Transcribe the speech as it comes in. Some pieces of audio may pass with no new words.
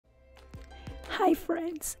Hi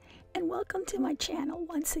friends, and welcome to my channel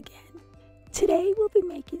once again. Today we'll be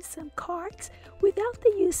making some cards without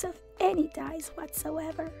the use of any dies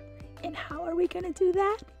whatsoever. And how are we going to do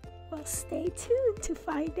that? Well, stay tuned to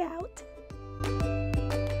find out.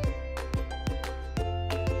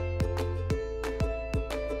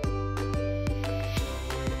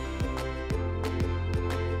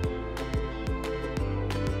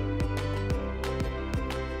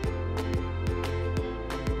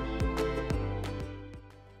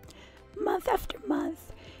 Month after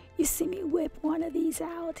month, you see me whip one of these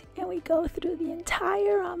out and we go through the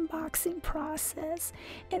entire unboxing process,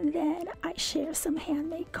 and then I share some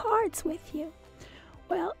handmade cards with you.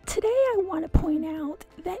 Well, today I want to point out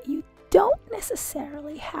that you don't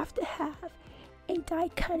necessarily have to have a die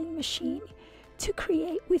cutting machine to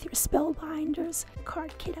create with your Spellbinders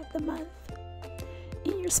card kit of the month.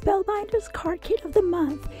 In your Spellbinders card kit of the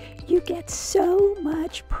month, you get so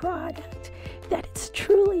much product that it's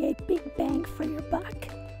truly a big bang for your buck.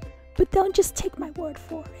 But don't just take my word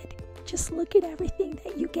for it. Just look at everything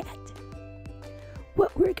that you get.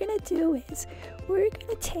 What we're going to do is we're going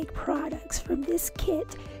to take products from this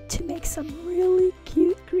kit to make some really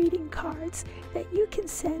cute greeting cards that you can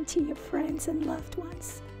send to your friends and loved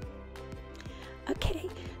ones. Okay,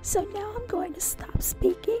 so now I'm going to stop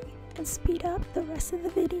speaking and speed up the rest of the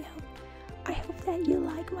video. I hope that you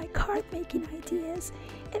like my card making ideas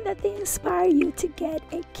and that they inspire you to get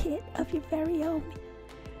a kit of your very own.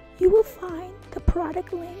 You will find the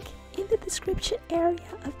product link in the description area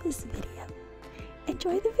of this video.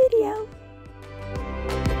 Enjoy the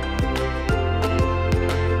video!